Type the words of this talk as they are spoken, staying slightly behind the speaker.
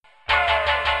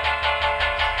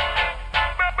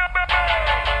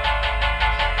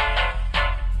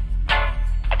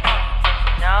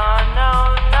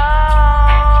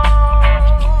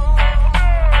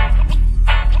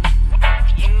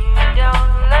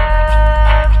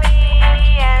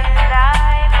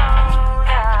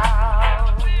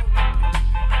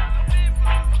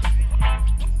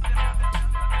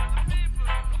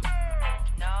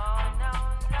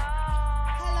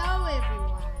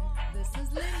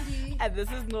And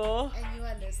this is No. And you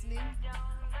are listening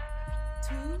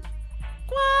to...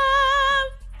 Guam.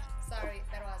 Sorry,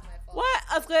 that was my fault.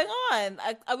 What's going on?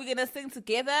 Are we going to sing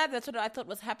together? That's what I thought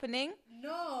was happening.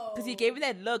 No. Because you gave me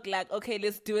that look like, okay,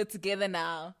 let's do it together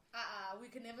now. We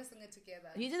can never sing it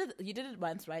together. You did it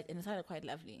once, right? And it sounded quite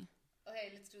lovely. Okay,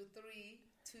 let's do 3,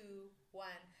 2, 1.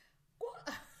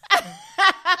 I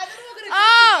thought we were going to do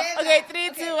it together. Okay,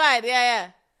 3, 2, 1.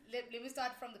 Yeah. Let me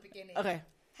start from the beginning. Okay.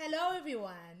 Hello,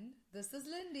 everyone. This is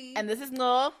Lindy. And this is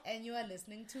No. And you are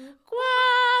listening to...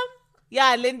 Guam.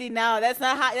 Yeah, Lindy, now. That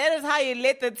is how you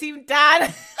let the team down. No,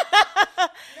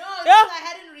 I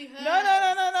hadn't rehearsed.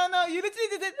 No. You literally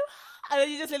did it. And then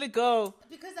you just let it go.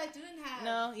 Because I didn't have...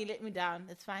 No, you let me down.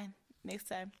 It's fine. Next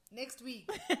time. Next week.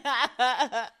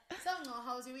 So, No,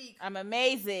 how's your week? I'm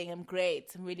amazing. I'm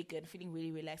great. I'm really good. I'm feeling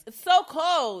really relaxed. It's so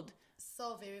cold.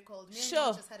 So very cold. Me and Sure.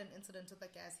 you just had an incident with the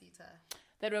gas heater.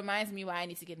 That reminds me why I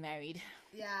need to get married.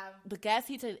 Yeah. The gas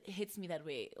heater hits me that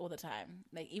way all the time.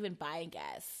 Like, even buying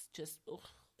gas, just... Ugh.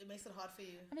 It makes it hard for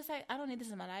you. I'm just like, I don't need this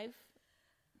in my life.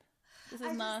 This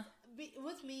is not...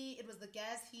 With me, it was the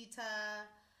gas heater.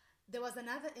 There was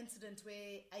another incident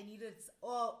where I needed...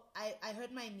 I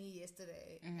hurt my knee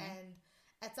yesterday. Mm-hmm. And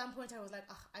at some point, I was like,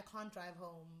 I can't drive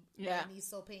home. Yeah. My knee's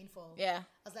so painful. Yeah.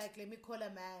 I was like, let me call a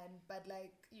man. But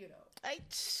like, you know...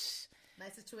 My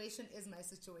situation is my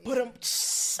situation.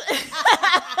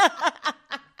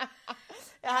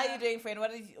 How are you doing, friend?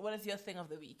 What is your thing of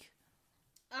the week?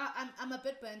 I'm a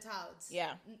bit burnt out.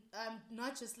 Yeah.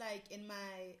 Not just like in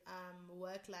my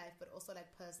work life, but also like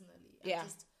personally. Yeah. I'm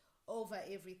just over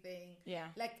everything.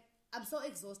 Yeah. Like I'm so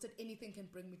exhausted. Anything can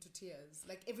bring me to tears.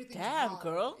 Like everything. Damn,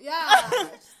 girl. Yeah.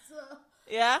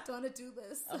 Yeah. Don't want to do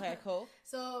this. Okay, cool.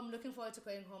 So I'm looking forward to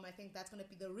going home. I think that's gonna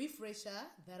be the refresher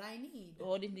that I need.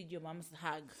 Or do you need your mom's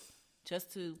hug?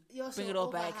 Just to You're bring so it all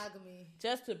back. overhug me.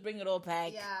 Just to bring it all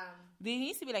back. Yeah. There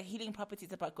needs to be like healing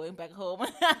properties about going back home.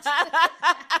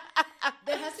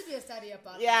 There has to be a study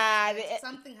about yeah, that.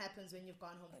 Something happens when you've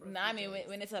gone home for a I mean,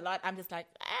 when it's a lot, I'm just like,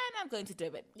 and I'm going to do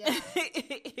it. Yeah.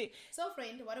 So,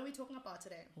 friend, what are we talking about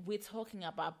today? We're talking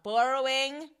about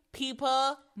borrowing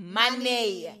people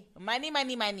money.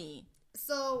 Money.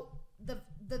 So,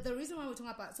 the reason why we're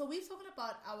talking about... So, we've talking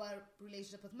about our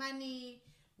relationship with money.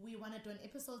 We want to do an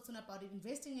episode soon about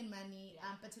investing in money.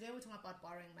 But today we're talking about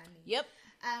borrowing money. Yep.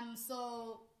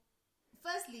 So,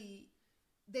 firstly,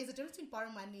 there's a difference between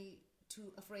borrowing money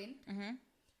to a friend,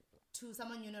 to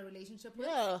someone you're in a relationship with.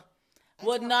 Yeah.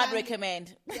 Would not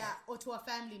recommend. Yeah, or to a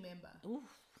family member. Ooh,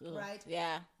 right?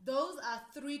 Yeah. Those are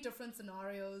 3 different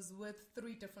scenarios with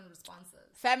 3 different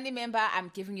responses. Family member,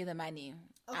 I'm giving you the money.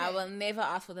 Okay. I will never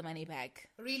ask for the money back.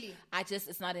 Really?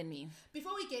 It's not in me.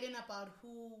 Before we get in about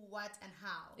who, what, and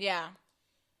how. Yeah.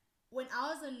 When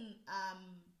I was in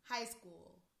high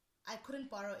school, I couldn't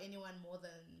borrow anyone more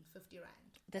than 50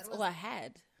 Rand. That's all I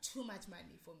had. Too much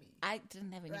money for me. I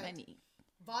didn't have any money.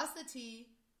 Varsity,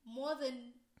 more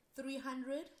than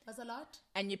 300 was a lot.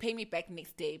 And you pay me back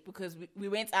next day because we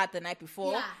went out the night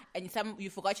before and you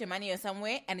forgot your money or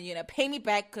somewhere and you're going to pay me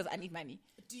back because I need money.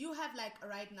 Do you have like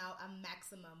right now a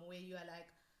maximum where you are like,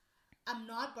 I'm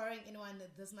not borrowing anyone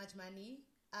this much money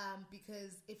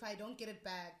because if I don't get it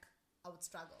back, I would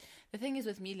struggle. The thing is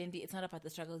with me, Lindy, it's not about the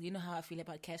struggle. You know how I feel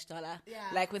about cash dollar.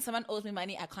 Yeah. Like when someone owes me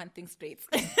money, I can't think straight.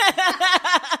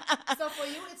 So for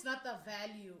you, it's not the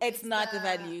value. It's not the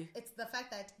value. It's the fact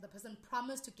that the person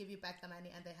promised to give you back the money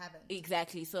and they haven't.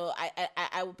 Exactly. So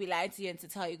I would be lying to you and to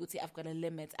tell you, Guti, I've got a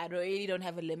limit. I really don't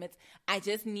have a limit. I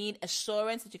just need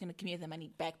assurance that you're going to give me the money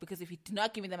back. Because if you do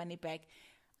not give me the money back,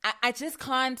 I just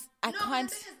can't. But the thing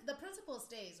is, the principle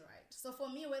stays, right? So for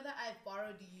me, whether I've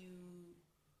borrowed you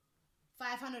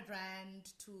 500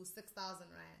 Rand to 6,000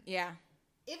 Rand. Yeah.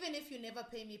 Even if you never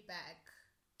pay me back,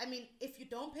 I mean, if you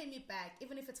don't pay me back,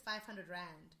 even if it's 500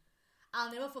 Rand,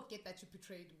 I'll never forget that you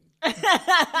betrayed me. You know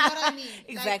what I mean?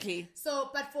 Exactly.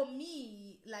 Like, but for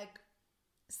me, like,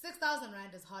 6,000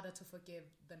 Rand is harder to forgive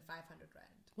than 500 Rand.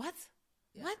 What?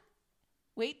 Yeah. What?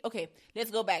 Wait, okay,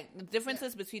 let's go back. The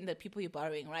differences between the people you're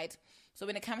borrowing, right? So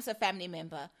when it comes to a family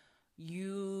member,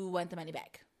 you want the money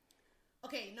back.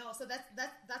 Okay, no, so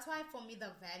that's why for me the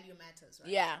value matters,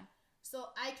 right? Yeah. So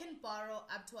I can borrow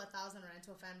up to 1,000 Rand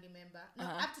to a family member. No,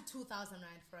 up to 2,000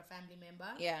 Rand for a family member.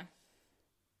 Yeah.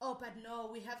 Oh, but no,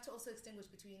 we have to also distinguish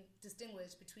between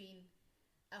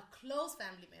a close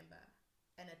family member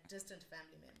and a distant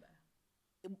family member.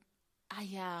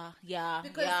 Yeah.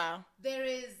 Because there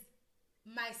is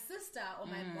my sister or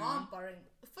my mom borrowing.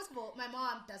 First of all, my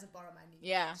mom doesn't borrow money.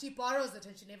 Yeah. She borrows it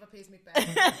and she never pays me back.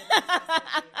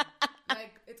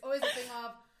 Like, it's always a thing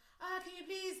of, can you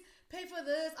please pay for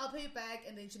this, I'll pay you back,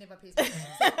 and then she never pays me back.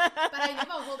 So, but I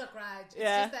never hold a grudge. It's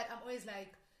just that I'm always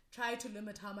like, try to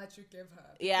limit how much you give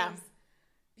her. Yeah.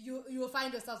 You will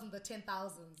find yourself in the 10,000s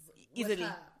easily.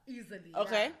 Easily.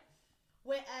 Okay. Yeah.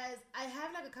 Whereas I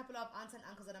have like a couple of aunts and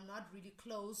uncles that I'm not really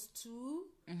close to,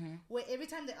 where every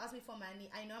time they ask me for money,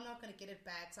 I know I'm not going to get it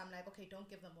back. So I'm like, okay, don't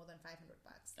give them more than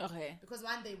 $500. Okay. Because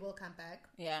one, they will come back.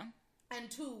 Yeah. And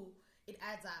two, it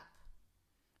adds up.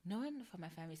 No one from my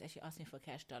family has actually asked me for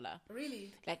cash dollar.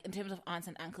 Really? Like in terms of aunts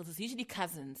and uncles, it's usually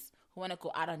cousins who want to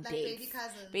go out on like dates.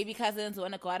 Baby cousins who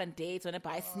want to go out on dates, want to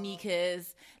buy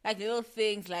sneakers, like little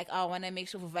things like, oh, I want to make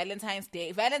sure for Valentine's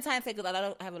Day, because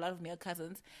I have a lot of male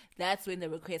cousins, that's when the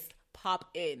requests pop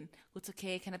in. It's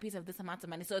okay, can I please have this amount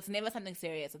of money? So it's never something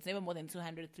serious. It's never more than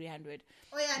 200, 300.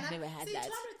 Oh yeah, I've never had see, that.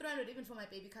 200, 300 even for my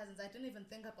baby cousins, I didn't even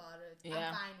think about it. Yeah.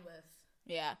 I'm fine with.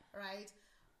 Yeah. Right?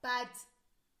 But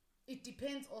it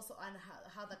depends also on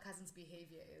how the cousin's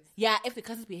behavior is. Yeah, if the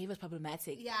cousin's behavior is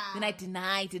problematic, then I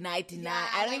deny. Yeah,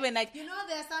 I don't even like. You know,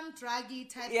 there are some druggy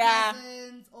type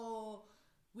cousins, or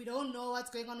we don't know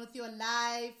what's going on with your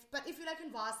life. But if you're like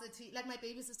in varsity, like my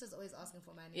baby sister's always asking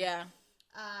for money. Yeah.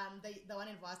 The one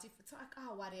in varsity, it's like,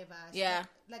 oh, whatever. She's yeah.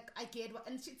 Like I get what,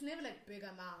 and it's never like big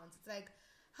amounts. It's like,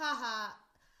 haha.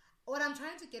 What I'm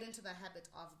trying to get into the habit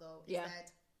of though is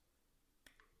that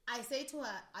I say to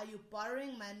her, are you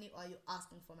borrowing money or are you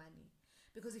asking for money?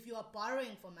 Because if you are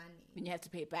borrowing for money, then you have to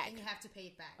pay it back. Then you have to pay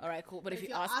it back. All right, cool. But if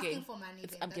you're asking for money,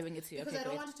 I'm giving it to you. Because okay, I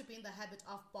don't want you to be in the habit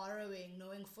of borrowing,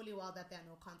 knowing fully well that there are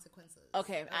no consequences.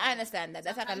 Okay, right? I understand that.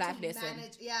 That's like a life lesson.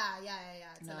 Yeah.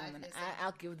 It's a life lesson.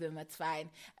 I'll give them. It's fine.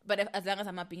 But as long as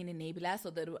I'm not being an enabler,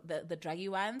 so the druggy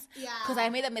ones. Yeah. Because I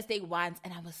made a mistake once,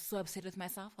 and I was so upset with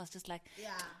myself. I was just like, yeah.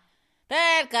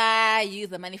 That guy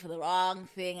used the money for the wrong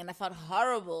thing, and I felt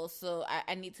horrible. So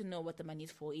I need to know what the money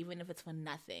is for, even if it's for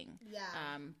nothing.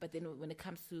 Yeah. But then when it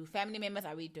comes to family members,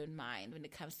 I really don't mind. When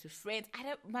it comes to friends,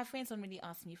 my friends don't really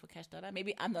ask me for cash dollar.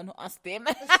 Maybe I'm the one who asks them.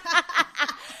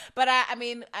 But I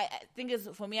mean, I think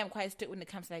for me, I'm quite strict when it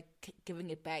comes to like giving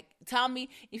it back.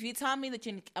 If you tell me that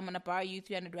I'm gonna borrow you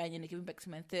 300 rand, you're gonna give it back to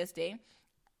me on Thursday,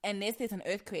 unless there's an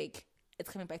earthquake, it's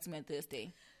coming back to me on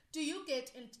Thursday. Do you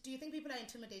think people are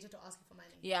intimidated to ask you for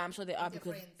money? Yeah, I'm sure they are,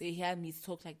 because they hear me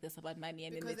talk like this about money,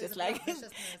 and because then they're just like,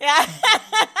 yeah.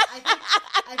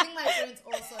 I think my friends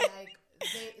also like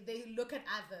they look at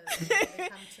others when they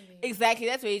come to me. Exactly,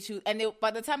 that's very true. And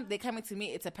by the time they're coming to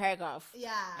me, it's a paragraph.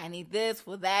 Yeah, I need this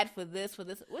for that, for this,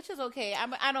 which is okay.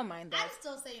 I don't mind that. I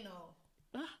still say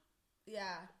no.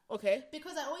 Yeah. Okay.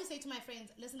 Because I always say to my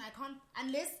friends, listen, I can't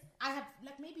unless I have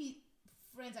like maybe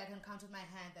friends I can count with my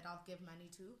hand that I'll give money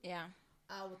to. Yeah.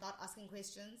 Without asking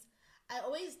questions.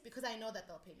 Because I know that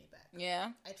they'll pay me back.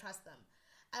 Yeah. I trust them.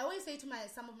 I always say to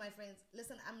some of my friends,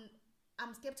 listen,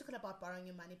 I'm skeptical about borrowing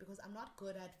your money because I'm not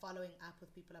good at following up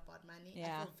with people about money.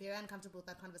 Yeah. I feel very uncomfortable with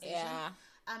that conversation.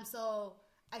 Yeah. So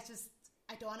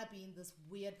I don't want to be in this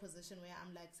weird position where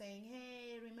I'm like saying,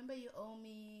 hey, remember you owe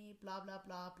me, blah, blah,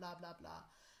 blah, blah, blah, blah.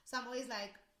 So I'm always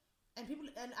like, and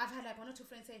I've had like one or two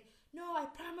friends say, no, I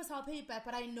promise I'll pay it back,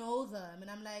 but I know them.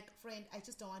 And I'm like, friend, I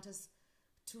just don't want us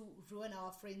to ruin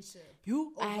our friendship.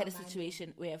 I had a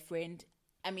situation where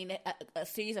a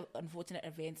series of unfortunate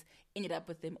events ended up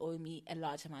with them owing me a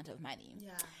large amount of money.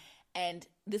 Yeah. And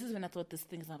this is when I thought this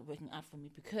thing is not working out for me,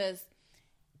 because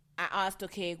I asked,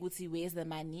 okay, Guti, where's the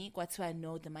money? What do I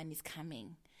know the money's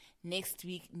coming? Next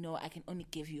week, no, I can only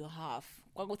give you half.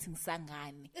 Kwakuthi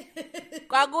ngisangane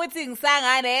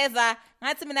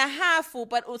ngathi mina half,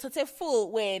 but uthathe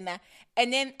full wena.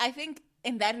 And then I think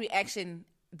in that reaction,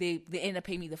 they end up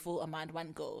paying me the full amount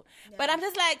one go. Yeah. But I'm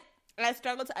just like, I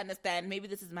struggle to understand. Maybe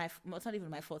this is it's not even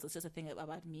my fault. It's just a thing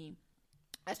about me.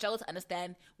 I struggle to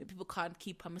understand when people can't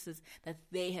keep promises that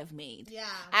they have made. Yeah.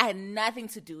 I had nothing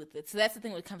to do with it. So that's the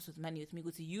thing when it comes with money with me.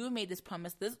 So you made this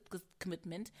promise, this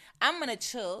commitment. I'm going to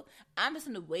chill. I'm just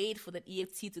going to wait for that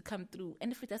EFT to come through.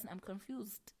 And if it doesn't, I'm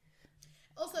confused.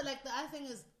 Also, like, the other thing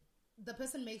is, the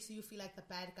person makes you feel like the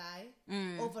bad guy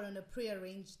over on a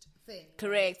prearranged thing.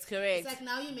 Correct. It's like,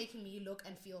 now you're making me look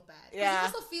and feel bad. Yeah. You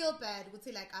also feel bad with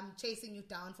say, like, I'm chasing you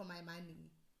down for my money.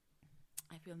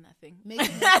 I feel nothing.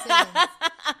 Making no sense.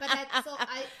 But like, so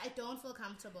I don't feel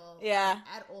comfortable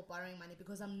at all borrowing money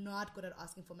because I'm not good at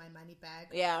asking for my money back.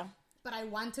 Yeah. But I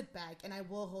want it back and I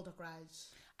will hold a grudge.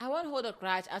 I won't hold a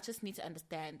grudge. I just need to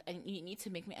understand. And you need to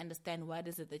make me understand what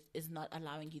is it that is not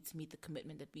allowing you to meet the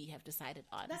commitment that we have decided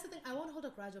on. That's the thing. I won't hold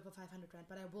a grudge over 500 rand,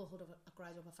 but I will hold a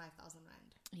grudge over 5,000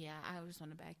 rand. Yeah, I just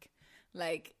want it back.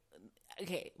 Like,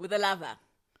 okay, with a lover.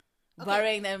 Okay.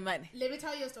 Borrowing them money. Let me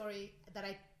tell you a story that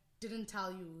I didn't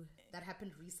tell you that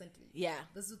happened recently. Yeah.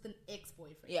 This is with an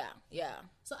ex-boyfriend. Yeah.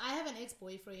 So I have an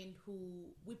ex-boyfriend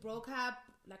who we broke up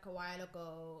like a while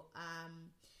ago.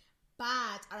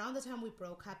 But around the time we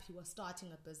broke up, he was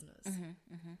starting a business.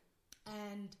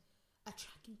 And a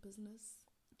trucking business.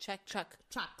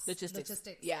 Trucks. Logistics.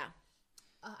 Yeah.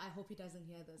 I hope he doesn't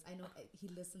hear this. I know he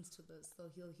listens to this, so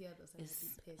he'll hear this and he'll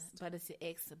be pissed. But it's your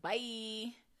ex.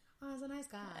 Bye. Oh, he's a nice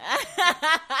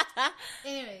guy.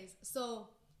 Anyways, so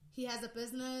he has a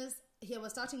business. He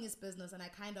was starting his business, and I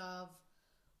kind of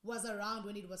was around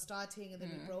when it was starting, and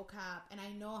then we broke up. And I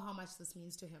know how much this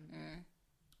means to him.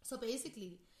 So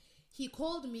basically, he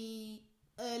called me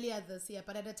earlier this year,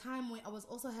 but at a time when I was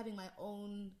also having my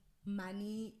own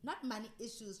not money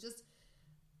issues, just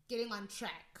getting on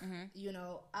track, you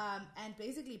know, and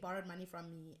basically borrowed money from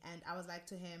me. And I was like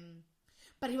to him,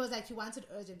 but he was like, he wanted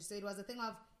urgent. So it was a thing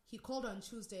of, he called on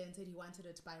Tuesday and said he wanted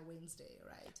it by Wednesday,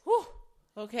 right? Whew.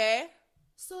 Okay.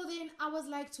 So then I was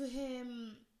like to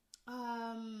him,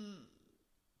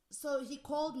 so he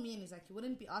called me and he's like, he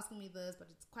wouldn't be asking me this, but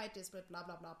it's quite desperate, blah,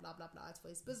 blah, blah, blah, blah, blah. It's for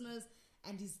his business.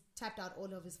 And he's tapped out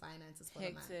all of his finances for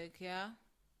the month. Hectic, yeah.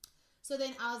 So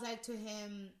then I was like to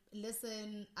him,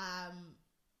 listen,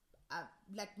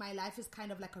 like my life is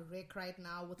kind of like a wreck right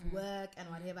now with work and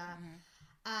whatever.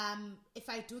 If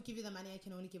I do give you the money, I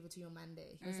can only give it to you on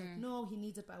Monday. He was like, no, he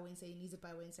needs it by Wednesday.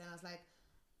 And I was like,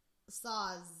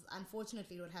 SARS,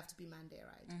 unfortunately, it would have to be Monday,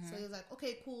 right? So he was like,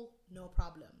 okay, cool, no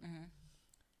problem.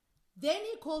 Then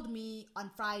he called me on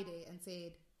Friday and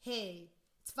said, hey,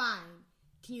 it's fine.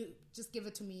 Can you just give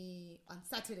it to me on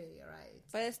Saturday, right?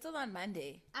 But it's still on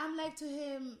Monday. I'm like to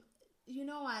him, you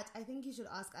know what? I think you should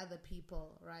ask other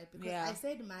people, right? Because I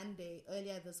said Monday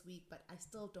earlier this week, but I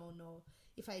still don't know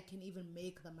if I can even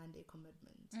make the Monday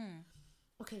commitment.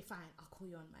 Okay, fine. I'll call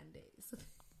you on Monday. So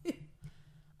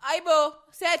Aibo,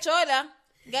 seyajola,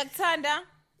 ngiyakuthanda.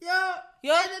 Yo.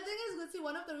 And the thing is, see,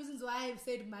 one of the reasons why I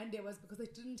said Monday was because I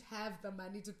didn't have the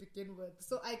money to begin with.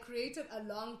 So I created a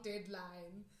long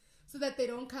deadline so that they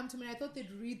don't come to me. I thought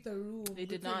they'd read the room. They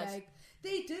did not. Like,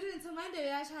 they didn't. So Monday,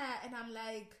 and I'm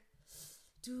like,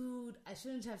 dude, I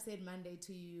shouldn't have said Monday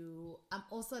to you. I'm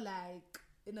also like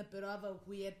in a bit of a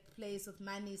weird place with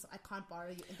money, so I can't borrow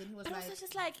you. And then he was but like, also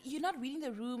just like, you're not reading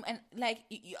the room, and like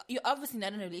you're obviously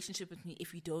not in a relationship with me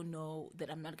if you don't know that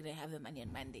I'm not gonna have the money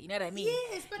on Monday. You know what I mean?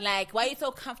 Yes, but like, why are you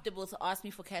so comfortable to ask me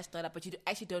for cash dollar, but you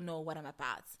actually don't know what I'm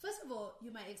about? First of all,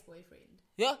 you're my ex-boyfriend.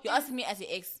 Yeah, you're asking me as your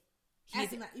ex. You're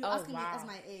asking me as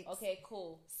my ex. Okay,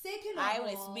 cool. Second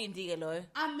of all,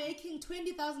 I'm making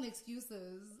 20,000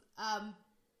 excuses,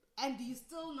 and you're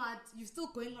still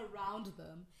going around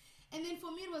them. And then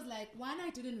for me, it was like, one,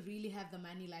 I didn't really have the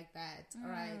money like that,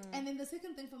 right? And then the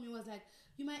second thing for me was like,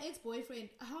 you're my ex-boyfriend.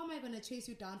 How am I going to chase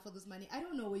you down for this money? I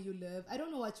don't know where you live. I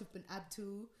don't know what you've been up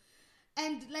to.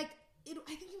 And like,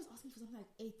 I think he was asking for something like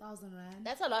 8,000 rand.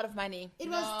 That's a lot of money. It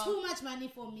was too much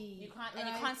money for me. You can't, right?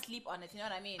 And you can't sleep on it. You know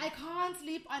what I mean? I can't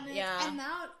sleep on it. Yeah. And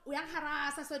now we are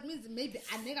harassed, so it means maybe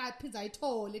I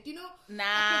told it. You know, nah.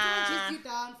 I can chase you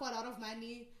down for a lot of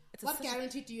money. What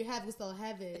guarantee do you have we still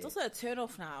have it? It's also a turn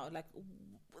off now. Like,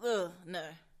 no.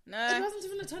 It wasn't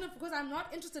even a turn off because I'm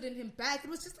not interested in him back. It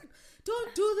was just like,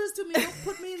 don't do this to me. Don't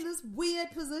put me in this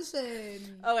weird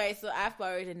position. Okay, so I've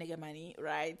borrowed a nigga money,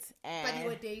 right? And but you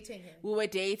were dating him. We were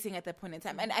dating at that point in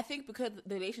time. And I think because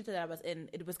the relationship that I was in,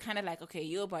 it was kind of like, okay,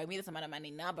 you'll borrow me this amount of money,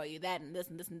 now I'll borrow you that and this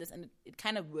and this and this. And it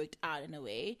kind of worked out in a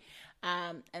way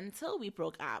until we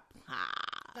broke up.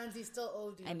 And he still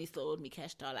owed you. And he still owed me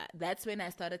cash dollar. That's when I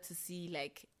started to see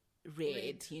like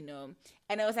red, you know.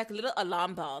 And it was like little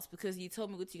alarm bells because you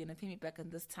told me, you're going to pay me back on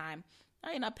this time.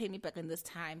 No, you're not paying me back on this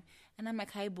time. And I'm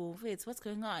like, hi, boo, what's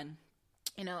going on?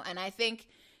 You know, and I think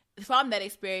from that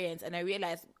experience, and I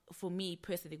realized for me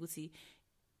personally, Gucci,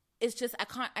 it's just,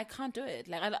 I can't do it.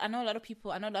 Like, I know a lot of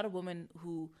people, I know a lot of women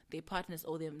who their partners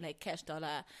owe them like cash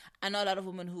dollar. I know a lot of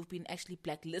women who've been actually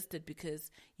blacklisted because,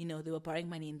 you know, they were borrowing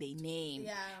money in their name.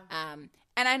 Yeah.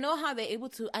 And I know how they're able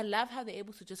to, I love how they're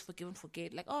able to just forgive and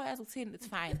forget. Like, oh, as a tin, it's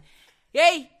fine.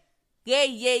 Yay!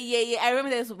 I remember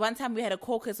there was one time we had a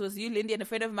caucus. It was you, Lindy, and a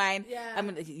friend of mine. Yeah. I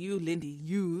mean, you,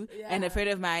 Lindy, and a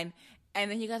friend of mine. And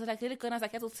then you guys were like, let it go. And I was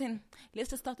like, let's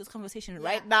just stop this conversation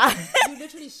right now. You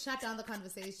literally shut down the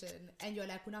conversation. And you're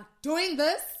like, we're not doing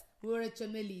this. We're at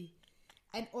Jamili.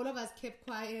 And all of us kept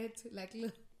quiet. Like,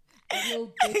 look.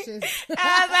 No bitches.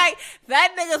 I was like,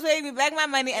 that nigga's paying me back my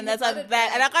money, and that's on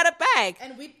that. And I got it back.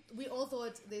 And we all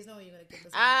thought, there's no way you're going to get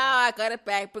this. I got it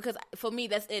back because for me,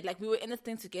 that's it. Like, we were in this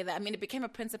thing together. I mean, it became a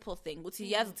principal thing. I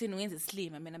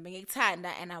mean, I'm being tired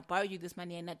and I'll borrow you this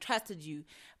money and I trusted you.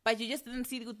 But you just didn't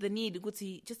see the need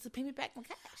just to pay me back my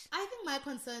cash. I think my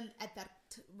concern at that,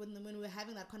 when we were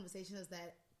having that conversation is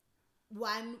that,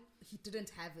 one, he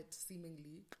didn't have it,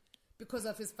 seemingly, because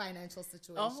of his financial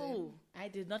situation. Oh, I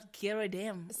did not care a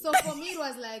damn. So for me, it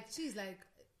was like, she's like,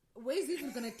 where is he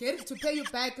even going to get it to pay you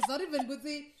back? It's not even good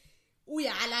to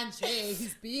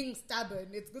he's being stubborn.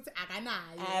 It's good to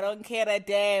I don't care a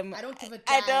damn. I don't give a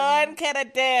damn. I don't care a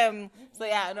damn. So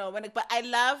yeah, no, but I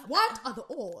love... What are the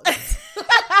odds?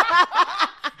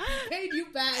 He paid you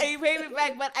back. He paid me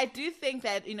back. But I do think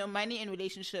that, money in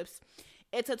relationships,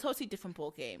 it's a totally different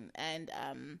ballgame. And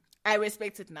I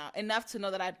respect it now. Enough to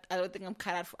know that I don't think I'm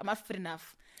cut out. I'm not fit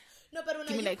enough. No, but when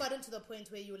you've gotten to the point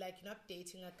where you're not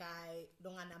dating a guy,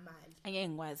 don't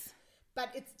was.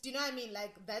 But do you know what I mean?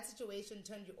 Like, that situation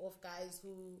turned you off guys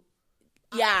who...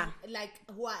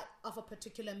 who are of a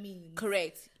particular means.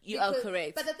 Correct. You are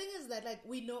correct. But the thing is that,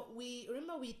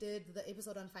 remember we did the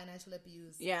episode on financial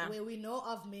abuse. Yeah. Where we know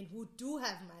of men who do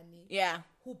have money. Yeah.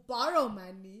 Who borrow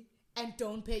money and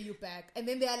don't pay you back. And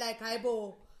then they are like, Haibo,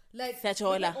 all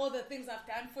the things I've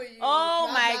done for you. Oh,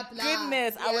 blah, my blah, blah.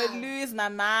 goodness. Yeah. I would lose my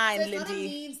mind, so it's Lindy. not a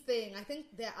means thing. I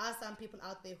think there are some people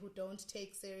out there who don't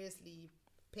take seriously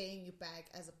paying you back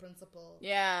as a principle,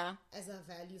 as a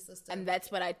value system, and that's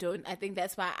what I don't. I think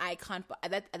that's why I can't.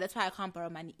 That's why I can't borrow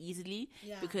money easily,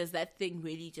 because that thing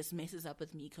really just messes up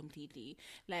with me completely.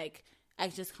 Like, I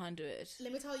just can't do it.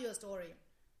 Let me tell you a story.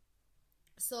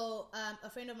 So, a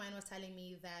friend of mine was telling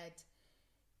me that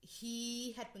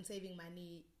he had been saving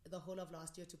money the whole of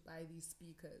last year to buy these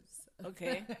speakers.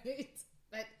 Okay, right?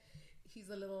 But he's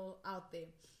a little out there.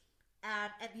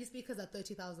 And these speakers are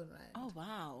 30,000 rand. Oh,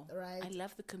 wow. Right? I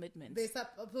love the commitment. They're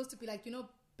supposed to be like,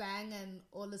 Bang and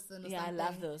Olison or something. I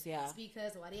love those,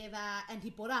 Speakers, whatever. And he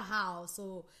bought a house,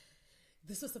 so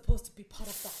this was supposed to be part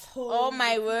of the whole... Oh,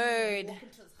 my word. Walk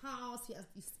into his house, he has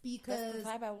these speakers. That's the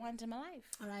vibe I want in my life.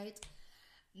 All right?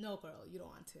 No, girl, you don't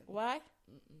want to. Why?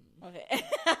 Okay.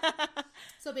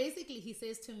 So basically, he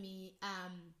says to me,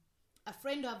 a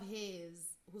friend of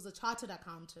his who's a chartered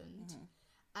accountant...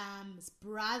 his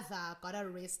brother got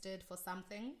arrested for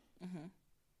something,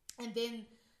 and then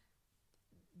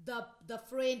the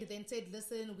friend then said,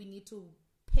 listen, we need to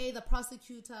pay the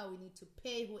prosecutor, we need to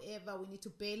pay whoever, we need to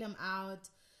bail him out,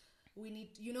 we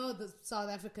need, the South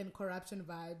African corruption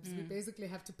vibes, we basically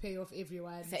have to pay off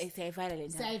everyone. It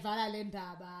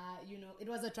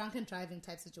was a drunken driving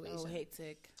type situation. Oh,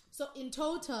 hectic. So in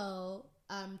total,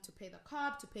 to pay the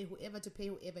cop, to pay whoever,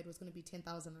 it was going to be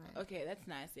 10,000 rand. Okay, that's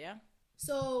nice, yeah.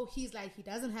 So he's like, he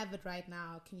doesn't have it right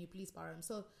now. Can you please borrow him?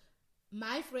 So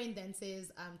my friend then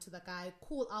says to the guy,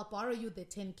 cool, I'll borrow you the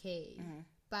 10K.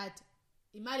 But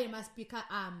imali must be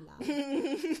amla.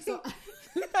 So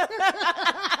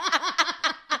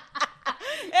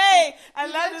hey, I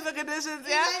love the conditions,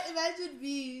 yeah? Imagine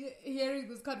me hearing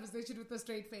this conversation with a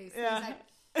straight face. Yeah.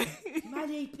 He's like,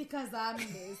 imali pika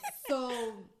zamle. So...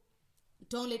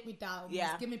 don't let me down. Yeah.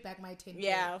 Just give me back my 10K.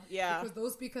 Yeah. Because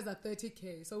those speakers are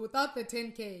 30K. So without the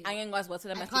 10K, I can't buy my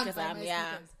speakers.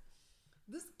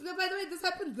 This, by the way, this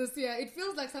happened this year. It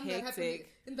feels like something that happened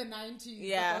in the 90s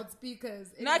about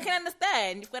speakers. No, I can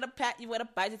understand. You've got a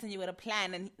budget and you've got a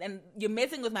plan, and you're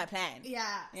messing with my plan.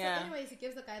 Yeah. So anyways, he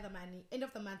gives the guy the money. End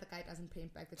of the month, the guy doesn't pay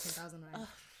him back the 10,000 rand.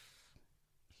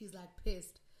 He's like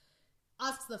pissed.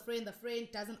 Asks the friend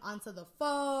doesn't answer the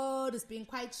phone. It's being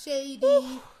quite shady.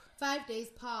 Oof. 5 days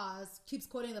pass, keeps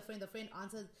calling the friend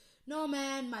answers, no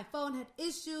man, my phone had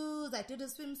issues, I did a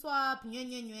swim swap, so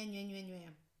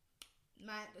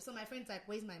my friend's like,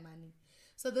 where's my money?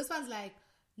 So this one's like,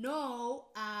 no,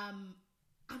 I'm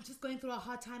just going through a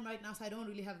hard time right now, so I don't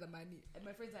really have the money. And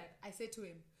my friend's like, I said to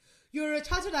him, you're a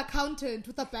chartered accountant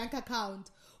with a bank account,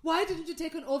 why didn't you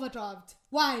take an overdraft?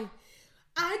 Why?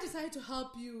 I decided to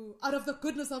help you out of the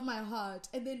goodness of my heart,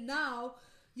 and then now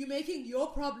you're making your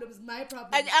problems my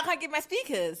problems. I can't get my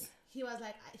speakers. He was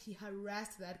like, he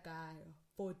harassed that guy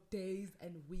for days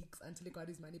and weeks until he got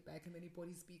his money back, and then he bought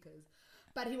his speakers.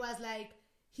 But he was like,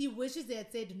 he wishes they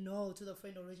had said no to the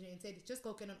friend originally and said, just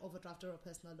go get an overdraft or a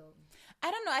personal loan.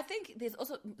 I don't know. I think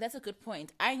that's a good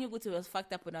point. I knew Guti was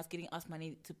fucked up when I was getting asked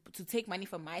money to take money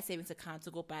from my savings account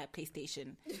to go buy a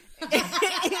PlayStation.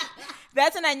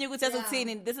 That's when I knew there's something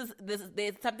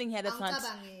here that's not.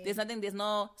 There's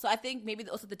no. So I think maybe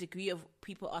also the degree of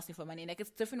people asking for money. Like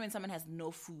it's different when someone has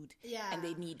no food and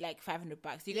they need like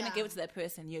 $500. You're gonna give it to that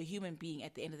person. You're a human being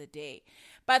at the end of the day.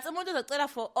 But someone just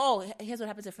here's what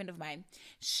happened to a friend of mine.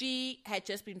 She had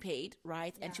just been paid,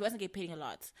 right, and she wasn't getting paid a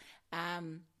lot.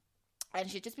 And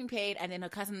she had just been paid, and then her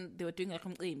cousin, they were doing like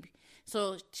umcimbi.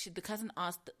 So the cousin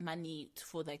asked money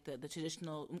for like the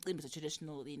traditional umcimbi, the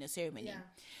traditional ceremony. Yeah.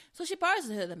 So she borrows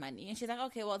her the money, and she's like,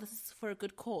 okay, well, this is for a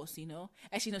good cause,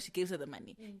 Actually, no, she gives her the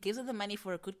money. Gives her the money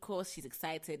for a good cause. She's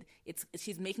excited.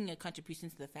 She's making a contribution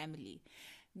to the family.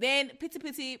 Then,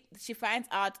 pity, she finds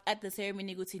out at the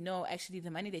ceremony, no, actually,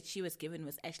 the money that she was given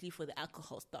was actually for the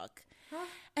alcohol stock. Huh?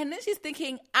 And then she's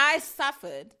thinking, I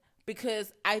suffered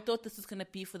because I thought this was going to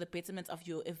be for the betterment of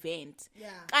your event. Yeah.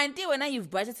 And then when you've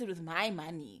budgeted with my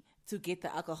money to get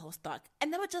the alcohol stock.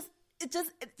 And they were just. But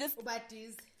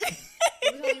this.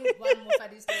 Let me tell you one more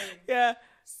funny story. Yeah.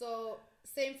 So,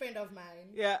 same friend of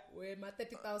mine. Yeah. Where my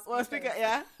 30,000. Well, speaker,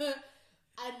 yeah.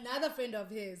 Another friend of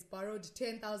his borrowed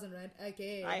 10,000 rand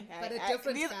again. But a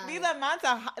different guy. These amounts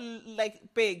are like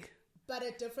big. But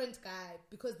a different guy.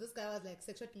 Because this guy was like,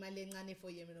 sexual malengane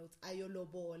for you,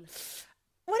 ayolo ball.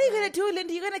 What are you going to do,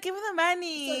 Lindy? You're going to give him the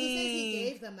money. So he says he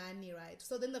gave the money, right?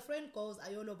 So then the friend goes,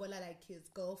 ayolo bola, like his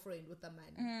girlfriend with the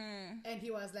money. And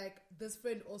he was like, this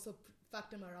friend also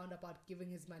fucked him around about giving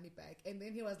his money back. And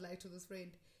then he was like to this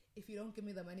friend, if you don't give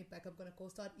me the money back, I'm going to go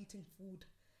start eating food.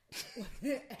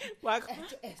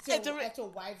 at your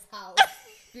wife's house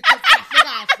because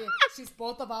she's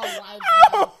both of our wives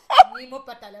now.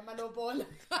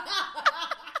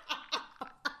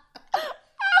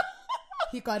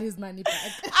 He got his money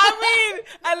back. I mean,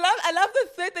 I love the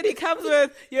threat that he comes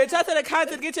with. You're a chartered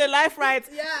accountant, get your life right.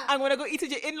 Yeah. I'm gonna go eat at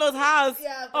your in-laws' house.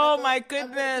 Yeah. My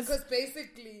goodness. Because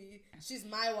basically, she's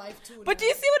my wife too. But do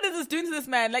you see what this is doing to this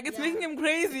man? Like, it's making him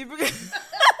crazy because.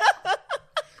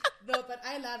 No, but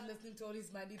I love listening to all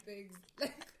these money things.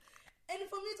 Like, and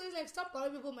for me, it's always like, stop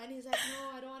borrowing people money. He's like,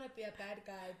 no, I don't want to be a bad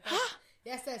guy. But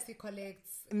yes, he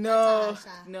collects. No.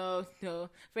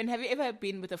 Friend, have you ever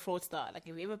been with a fraudster? Like,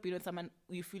 have you ever been with someone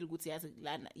you feel good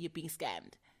you're being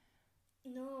scammed?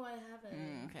 No, I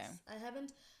haven't. Okay. I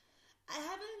haven't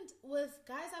with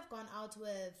guys I've gone out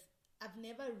with. I've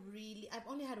never really. I've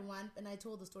only had one, and I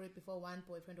told the story before. One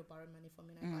boyfriend who borrowed money from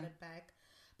me, and I got it back.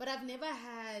 But I've never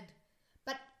had.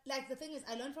 But, like, the thing is,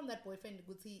 I learned from that boyfriend,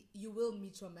 you will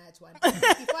meet your match one day.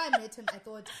 Before I met him, I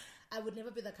thought I would never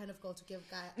be the kind of girl to give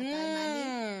a guy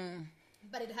money.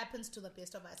 But it happens to the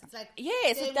best of us. It's like,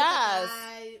 yes, it does. A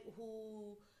guy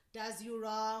who does you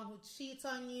wrong, who cheats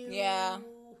on you,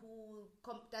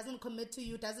 who doesn't commit to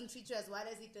you, doesn't treat you as well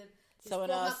as he did his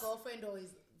former girlfriend or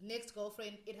his next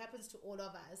girlfriend. It happens to all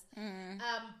of us.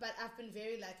 But I've been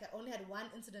very lucky. I only had one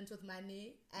incident with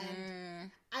money,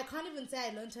 and I can't even say I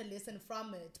learned a lesson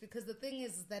from it, because the thing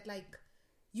is that, like,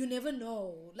 you never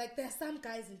know. Like, there are some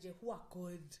guys in jail who are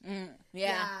good.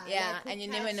 Like, and you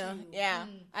never know.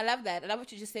 I love that. I love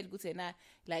what you just said, Gutena.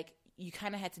 Like, you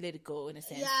kind of had to let it go in a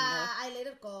sense. I let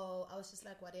it go. I was just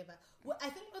like, whatever. Well, I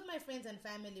think with my friends and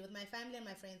family, and my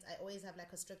friends, I always have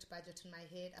like a strict budget in my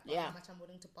head about how much I'm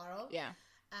willing to borrow.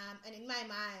 And in my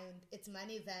mind, it's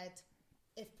money that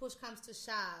if push comes to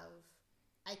shove,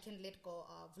 I can let go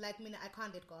of. Like, I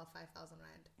can't let go of 5,000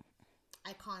 rand.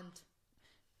 I can't.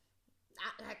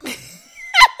 I can't.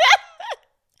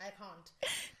 I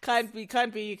can't.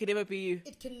 Can't be. You can never be you.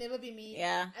 It can never be me.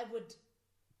 Yeah. I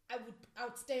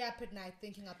would stay up at night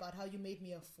thinking about how you made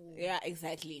me a fool. Yeah,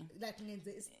 exactly. Like,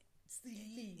 it's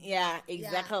silly. Yeah,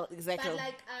 exactly. But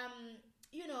like,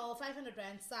 500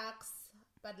 rand sucks.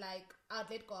 But, like, I'd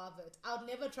let go of it. I'll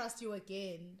never trust you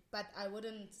again. But I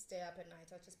wouldn't stay up at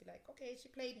night. I'd just be like, okay, she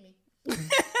played me.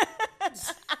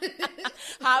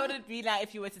 How would it be like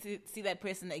if you were to see that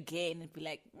person again and be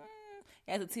like,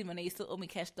 as a team, you still owe me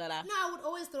cash dollar? No, I would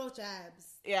always throw jabs.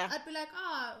 Yeah. I'd be like,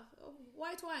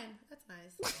 white wine. That's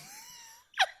nice.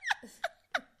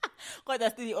 God,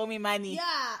 that's still you owe me money.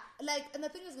 Yeah. Like, and the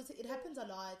thing is, it happens a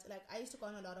lot. Like, I used to go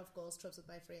on a lot of girls' trips with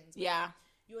my friends. Yeah.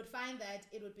 You would find that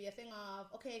it would be a thing of,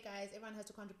 okay, guys, everyone has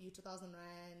to contribute 2,000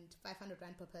 rand, 500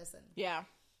 rand per person. Yeah.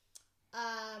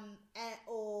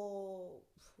 Or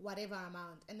whatever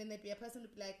amount. And then there'd be a person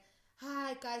who'd be like,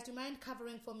 hi, guys, do you mind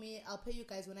covering for me? I'll pay you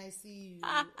guys when I see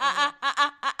you.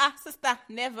 Sister,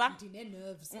 never.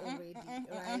 Nerves already,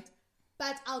 right?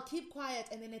 But I'll keep quiet,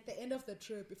 and then at the end of the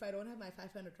trip, if I don't have my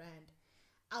 500 rand,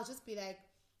 I'll just be like,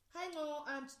 hi, no,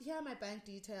 here are my bank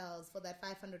details for that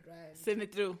 500 rand. Send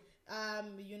it through. After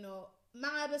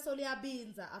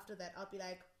that, I'll be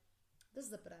like, this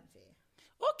is a bit unfair.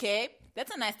 Okay,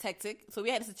 that's a nice tactic. So we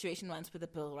had a situation once with a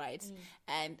bill, right?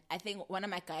 And I think one of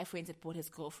my guy friends had bought his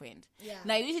girlfriend. Yeah.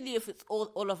 Now, usually if it's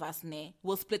all of us,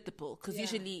 we'll split the bill. Because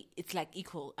usually it's like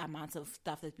equal amounts of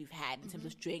stuff that we've had in terms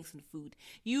of drinks and food.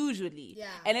 Usually. Yeah.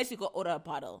 Unless you go order a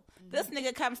bottle. This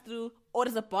nigga comes through,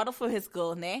 orders a bottle for his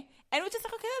girl, and we're just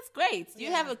like, okay, that's great.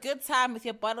 You have a good time with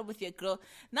your bottle with your girl.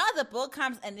 Now the bill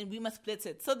comes and then we must split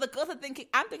it. So the girls are thinking,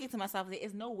 I'm thinking to myself, there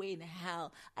is no way in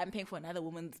hell I'm paying for another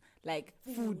woman's like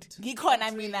food.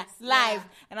 Live.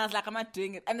 And I was like, I'm not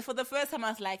doing it. And for the first time I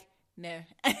was like, no.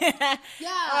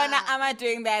 I'm not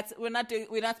doing that.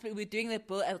 We're doing the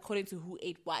bill according to who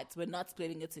ate what. We're not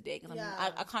splitting it today because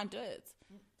I can't do it.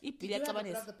 Did you have to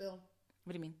grab the bill?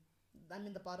 What do you mean? I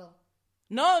mean the bottle.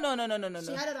 No.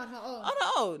 She had it on her own. On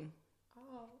her own.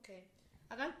 Oh, okay.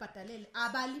 Abali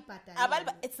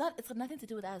It's got nothing to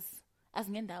do with us. As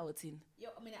men that would in. Yo,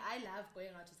 I mean, I love going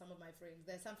out to some of my friends.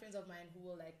 There's some friends of mine who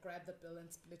will like grab the bill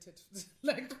and split it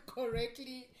like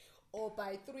correctly, or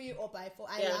by 3 or by 4.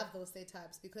 I love those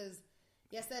setups because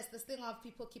yes, there's this thing of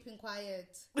people keeping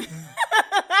quiet.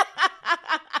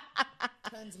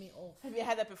 Turns me off. Have you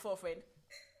had that before, friend?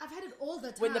 I've had it all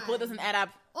the time. When the bill doesn't add up.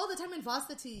 All the time in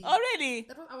varsity. Oh, really?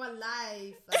 That was our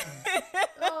life.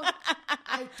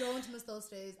 I don't miss those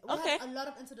days. We had a lot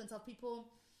of incidents of people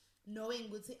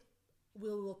knowing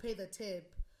we'll pay the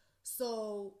tip.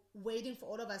 So waiting for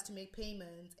all of us to make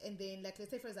payments, and then like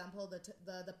let's say for example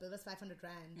the bill is 500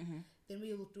 rand, then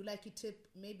we will do like you tip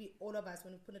maybe all of us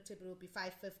when we put a tip it will be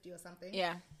 550 or something.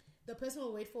 Yeah. The person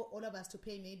will wait for all of us to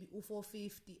pay maybe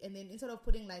 450, and then instead of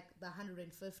putting like the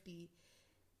 150,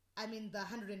 I mean the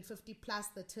 150 plus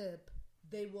the tip,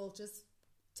 they will just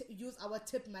use our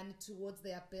tip money towards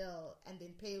their bill and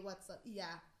then pay what's up. Yeah.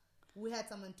 We had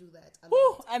someone do that.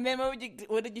 And then what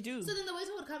did you do? So then the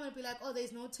waiter would come and be like, oh,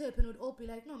 there's no tip. And we'd all be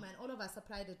like, no, man, all of us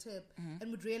supplied a tip. And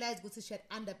we'd realize she had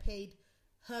underpaid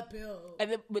her bill.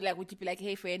 And then would you be like,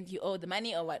 hey, friend, you owe the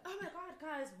money or what? Oh, my God,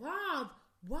 guys. Wow.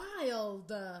 Wild.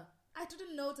 I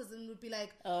didn't notice. And we'd be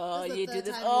like, oh, you do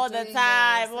this all the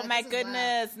time. Oh, my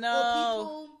goodness. No. Or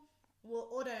people will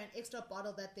order an extra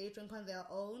bottle that they drink on their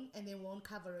own and they won't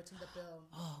cover it in the bill.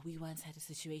 Oh, we once had a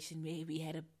situation where we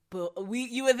had a bill.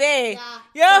 You were there.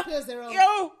 Yeah.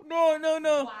 Yo. No.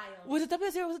 Wild. Was it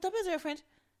W0? Was it W0, friend?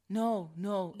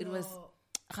 No. It was.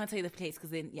 I can't tell you the place because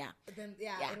then, it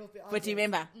will be obvious. But you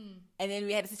remember? And then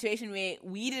we had a situation where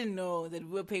we didn't know that we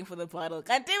were paying for the bottle.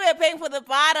 God damn, we were paying for the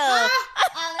bottle. I'll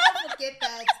never forget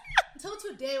that. Until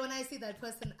today, when I see that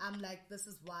person, I'm like, this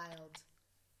is wild.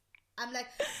 I'm like,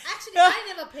 actually,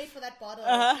 I never paid for that bottle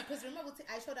because remember,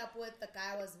 I showed up with the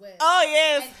guy I was with. Oh,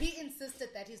 yes. And he insisted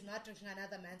that he's not drinking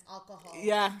another man's alcohol.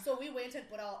 Yeah. So we went and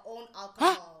bought our own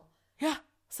alcohol. Yeah.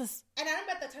 And I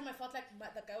remember at the time I felt like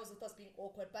the guy was with us being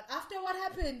awkward. But after what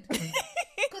happened,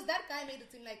 because that guy made it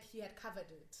seem like he had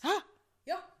covered it.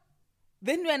 Yo.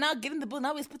 Then we are now getting the bill.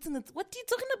 Now we're splitting it. What are you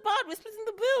talking about? We're splitting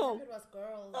the bill. It was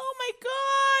girls. Oh my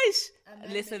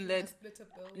gosh. Listen. Split a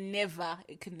bill. Never.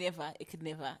 It could never.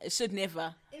 It should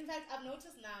never. In fact, I've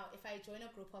noticed now if I join a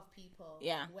group of people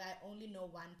where I only know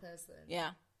one person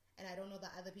and I don't know the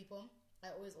other people,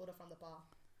 I always order from the bar.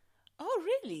 Oh,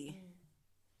 really?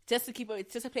 Just to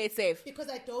just to play it safe. Because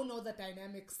I don't know the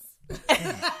dynamics of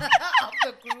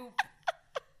the group.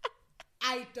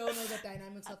 I don't know the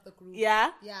dynamics of the group.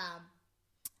 Yeah? Yeah.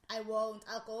 I won't.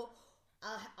 I'll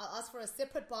ask for a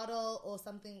separate bottle or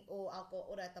something, or I'll go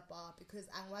order at the bar because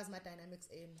I was my dynamics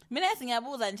in.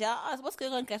 What's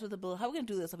going on, guys, with the bill? How are we going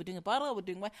to do this? Are we doing a bottle? Are we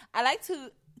doing what? I like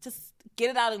to just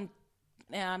get it out and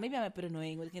maybe I'm a bit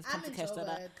annoying when it comes to cash dollar.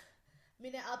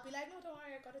 I'll be like, no, don't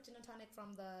worry, I got a gin and tonic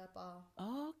from the bar.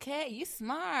 Okay, you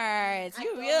smart.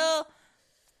 You real.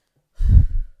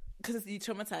 Because you're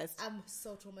traumatized. I'm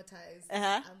so traumatized.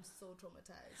 I'm so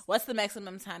traumatized. What's the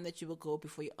maximum time that you will go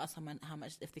before you ask someone how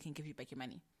much, if they can give you back your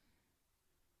money?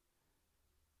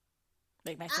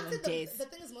 Like maximum days. The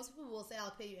thing is, most people will say, I'll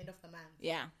pay you end of the month.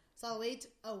 Yeah. So I'll wait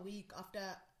a week after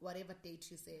whatever date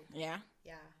you say. Yeah?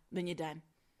 Yeah. Then you're done.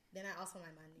 Then I ask for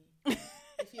my money.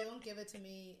 If you don't give it to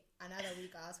me, another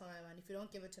week I ask for my money. If you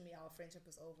don't give it to me, our friendship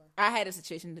is over. I had a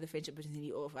situation where the friendship was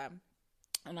nearly over.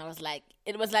 And I was like,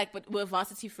 but we're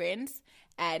varsity friends.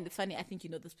 And it's funny, I think you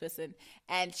know this person.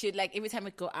 And she'd like, every time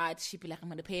we'd go out, she'd be like, I'm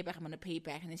going to pay you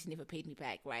back. And then she never paid me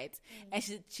back, right? And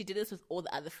she did this with all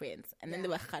the other friends. And then they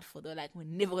were hurtful. They were like, we're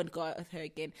never going to go out with her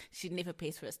again. She never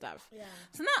pays for her stuff. Yeah.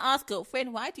 So now I ask her,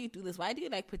 friend, why do you do this? Why do you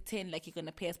like pretend like you're going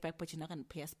to pay us back, but you're not going to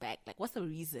pay us back? Like, what's the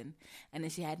reason? And then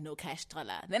she had no cash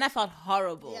dollar. Then I felt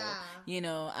horrible. Yeah. You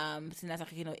know, so I was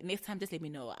like, next time just let me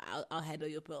know. I'll handle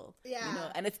your bill. Yeah. You know,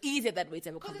 and it's easier that way to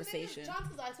have a conversation.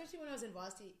 Chances are, especially when I was in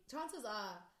varsity, chances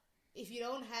are if you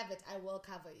don't have it, I will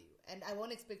cover you. And I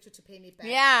won't expect you to pay me back.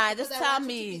 Yeah, because just I tell want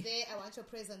me. You to be there. I want your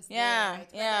presence Yeah, there. Right?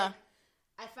 yeah. Like,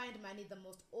 I find money the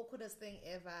most awkwardest thing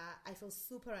ever. I feel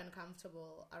super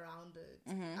uncomfortable around it.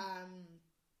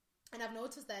 And I've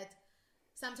noticed that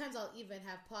sometimes I'll even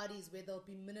have parties where there'll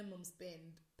be minimum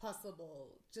spend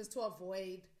possible just to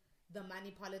avoid the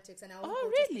money politics. And I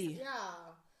won't really?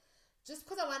 Yeah. Just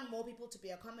because I want more people to be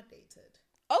accommodated.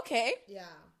 Okay. Yeah.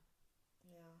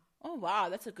 Oh wow,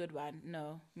 that's a good one.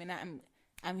 No, I mean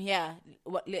I'm here.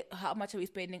 What? How much are we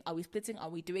spending? Are we splitting? Are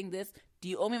we doing this? Do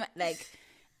you owe me? Like,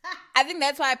 I think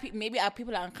that's why maybe our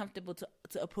people are uncomfortable to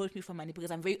approach me for money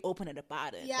because I'm very open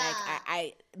about it. Yeah. Like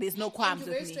I there's no qualms with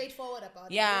me. You're very straightforward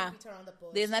about it. Yeah. Beat around the bush.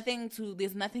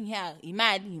 There's nothing here. You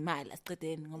mad? Let's get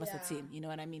in. You know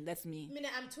what I mean? That's me. I mean,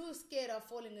 I'm too scared of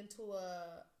falling into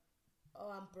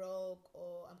I'm broke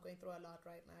or I'm going through a lot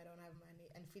right now. I don't have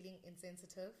money and feeling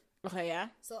insensitive. Okay, yeah.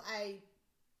 So I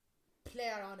play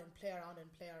around.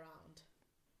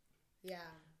 Yeah.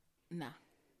 Nah.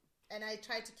 And I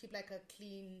try to keep like a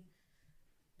clean,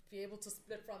 be able to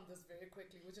split from this very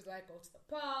quickly, which is like go to the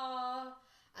bar,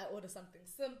 I order something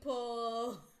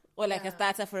simple. Or like a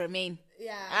starter for a main.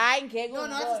 Yeah. I can't No,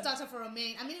 not a starter for a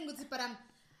main. I mean, but I'm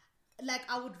like,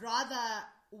 I would rather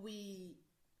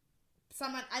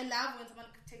I love when someone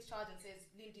takes charge and says,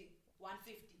 Lindy,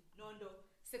 150, no,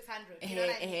 600. You know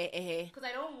what I mean? Because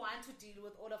I don't want to deal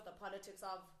with all of the politics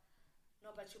of,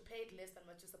 no, but you paid less than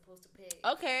what you're supposed to pay.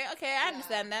 Okay, I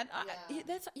understand that.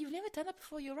 You've never done that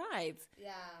before, you're right.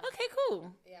 Yeah. Okay,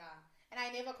 cool. Yeah. And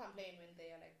I never complain when they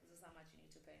are like, this is how much you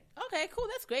need to pay. Okay, cool.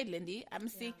 That's great, Lindy.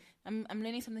 I'm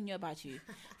learning something new about you.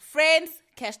 Friends,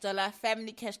 cash dollar.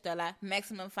 Family, cash dollar.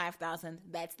 Maximum 5,000.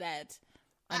 That's that.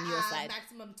 On your side.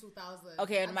 Maximum 2,000.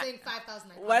 Okay, I'm saying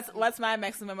 5,000. What's my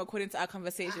maximum according to our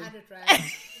conversation? 100 rand.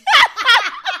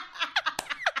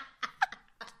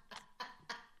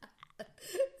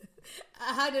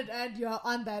 And you're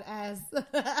on that ass. Oh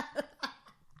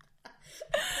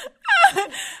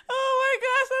my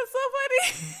gosh, that's so funny.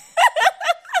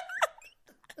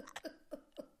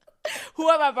 Who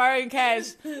am I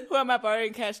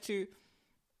borrowing cash to?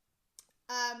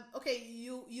 Okay,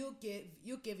 you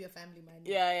give your family money.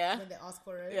 Yeah. When they ask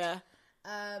for it. Yeah.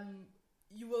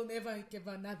 You will never give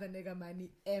another nigga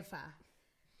money ever.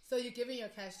 So you're giving your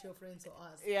cash to your friends or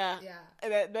us. Yeah. Yeah.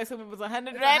 And that maximum was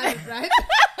 100 rand. 100, right?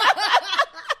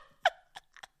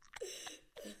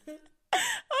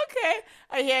 Okay,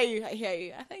 I hear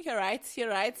you. I think you're right.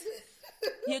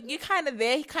 You kind of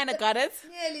there. You kind of got it.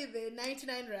 Nearly there.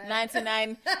 99 rand.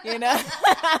 99, you know.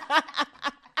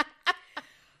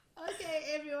 Okay,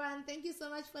 everyone. Thank you so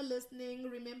much for listening.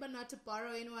 Remember not to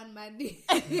borrow anyone money.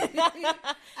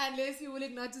 Unless you're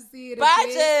willing not to see it.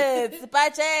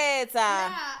 Budgets.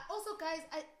 Yeah. Also, guys,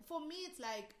 for me, it's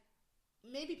like,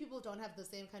 maybe people don't have the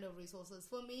same kind of resources.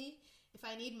 For me, if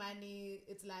I need money,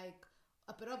 it's like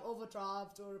a bit of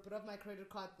overdraft or a bit of my credit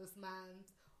card this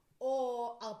month,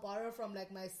 or I'll borrow from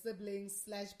like my siblings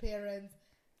 / parents.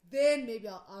 Then maybe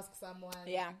I'll ask someone.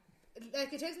 Yeah.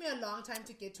 Like, it takes me a long time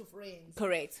to get to friends.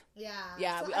 Correct. Yeah.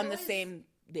 Yeah, so we're on the same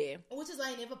day. Which is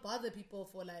why I never bother people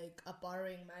for like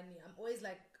borrowing money. I'm always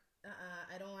like,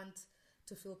 I don't want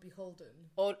to feel beholden.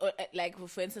 Or like,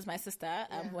 for instance, my sister,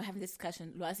 we're having this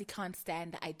discussion. Luasi can't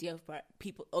stand the idea of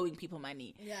people owing people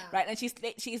money. Yeah. Right? And she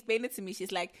explained it to me.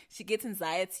 She's like, she gets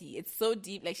anxiety. It's so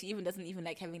deep. Like, she even doesn't even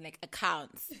like having like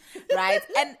accounts. Right?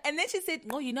 and then she said,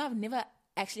 no, I've never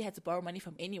actually had to borrow money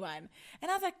from anyone.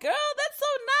 And I was like, girl, that's so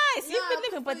nice. You've been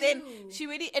living. But then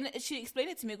she explained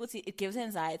it to me. It gives her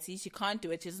anxiety. She can't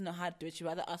do it. She doesn't know how to do it. She'd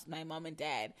rather ask my mom and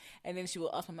dad. And then she will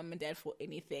ask my mom and dad for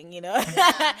anything, you know.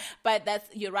 Yeah. But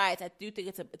you're right. I do think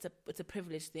it's a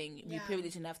privileged thing. We're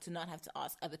privileged enough to not have to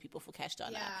ask other people for cash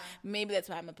dollar. Yeah. Maybe that's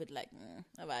why I'm a bit like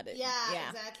about it. Yeah.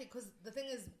 Exactly. Because the thing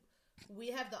is, we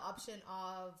have the option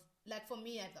of, like, for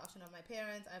me, I have the option of my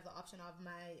parents. I have the option of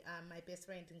my best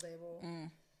friend in Zebo.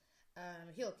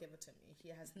 He'll give it to me. He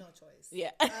has no choice.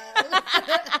 Yeah.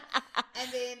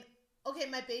 And then, okay,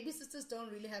 my baby sisters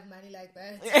don't really have money like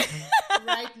that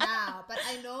right now. But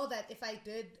I know that if I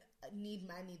did need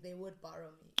money, they would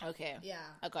borrow me. Okay. Yeah.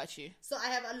 I got you. So I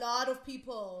have a lot of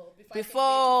people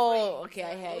before okay,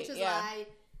 I hear you. Which is why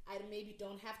I maybe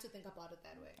don't have to think about it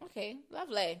that way. Okay.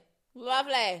 Lovely.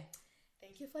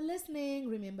 Thank you for listening.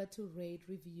 Remember to rate,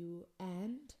 review,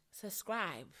 and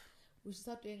subscribe. We should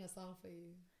start doing a song for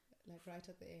you, like right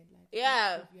at the end. Like,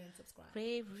 rate, review, and subscribe.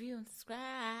 Rate, review, and subscribe.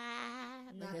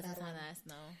 Not that that sound one. nice,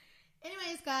 no.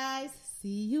 Anyways, guys,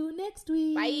 see you next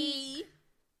week. Bye.